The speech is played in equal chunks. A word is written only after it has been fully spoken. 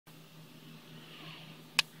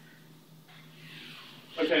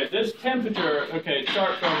Okay, this temperature, okay,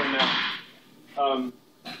 start filming now.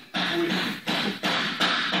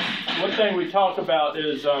 One thing we talk about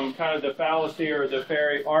is kind of the fallacy or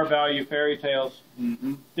the R-value fairy tales.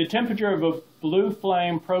 Mm-hmm. The temperature of a blue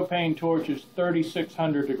flame propane torch is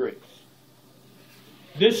 3,600 degrees.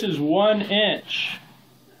 This is 1 inch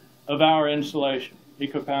of our insulation,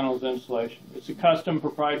 EcoPanel's insulation. It's a custom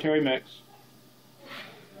proprietary mix.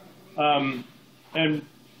 And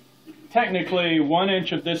technically, 1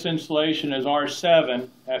 inch of this insulation is R7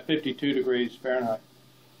 at 52 degrees Fahrenheit.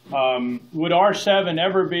 Would R7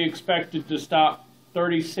 ever be expected to stop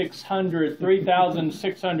 3,600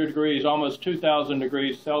 degrees, almost 2,000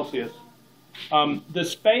 degrees Celsius? The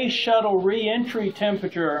space shuttle re-entry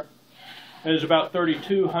temperature is about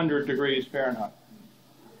 3,200 degrees Fahrenheit.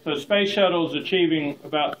 So the space shuttle is achieving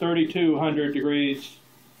about 3,200 degrees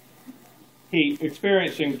heat,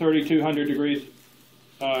 experiencing 3,200 degrees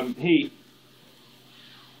heat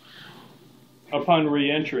upon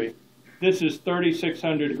re-entry. This is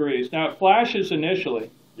 3,600 degrees. Now it flashes initially.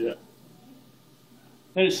 Yeah.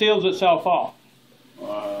 Then it seals itself off.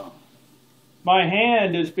 Wow. My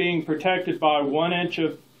hand is being protected by 1 inch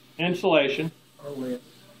of insulation. Or less.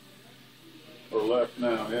 Or less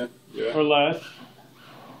now, yeah? Yeah. Or less.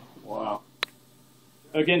 Wow.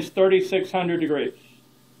 Against 3,600 degrees.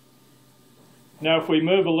 Now if we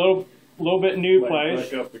move a little bit new place,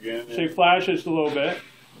 back up again, yeah. see flashes a little bit.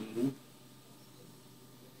 Mm-hmm.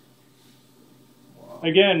 Wow.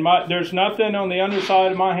 Again, there's nothing on the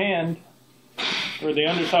underside of my hand or the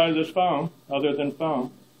underside of this foam other than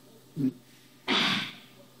foam.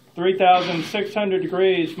 3,600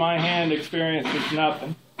 degrees, my hand experiences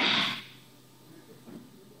nothing.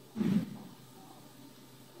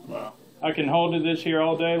 Wow. I can hold to this here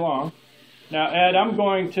all day long. Now, Ed, I'm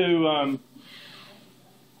going to,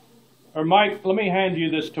 or Mike, let me hand you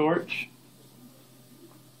this torch.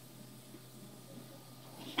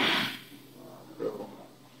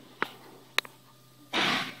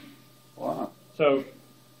 Wow. So,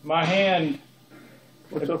 my hand...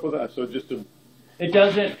 What's up with that? So just to... It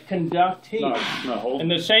doesn't conduct heat. Not hold.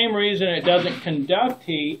 And the same reason it doesn't conduct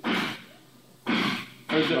heat,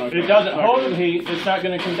 it doesn't hold heat, it's not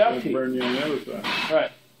going to conduct heat. Burn you on the other side.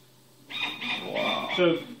 Right. Wow.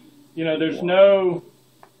 So, you know, there's no...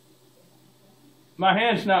 My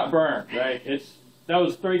hand's not burned, right? That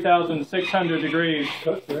was 3,600 degrees.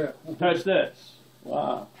 Touch that. Touch this.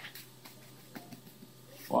 Wow.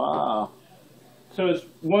 Wow. So it's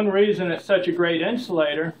one reason it's such a great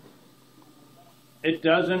insulator. It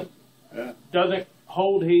doesn't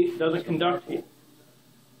hold heat, doesn't conduct heat.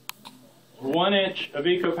 1 inch of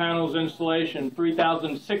EcoPanel's insulation,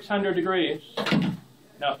 3,600 degrees.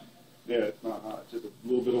 No. Yeah, it's not hot. It's just a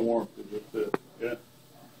little bit of warmth. Is just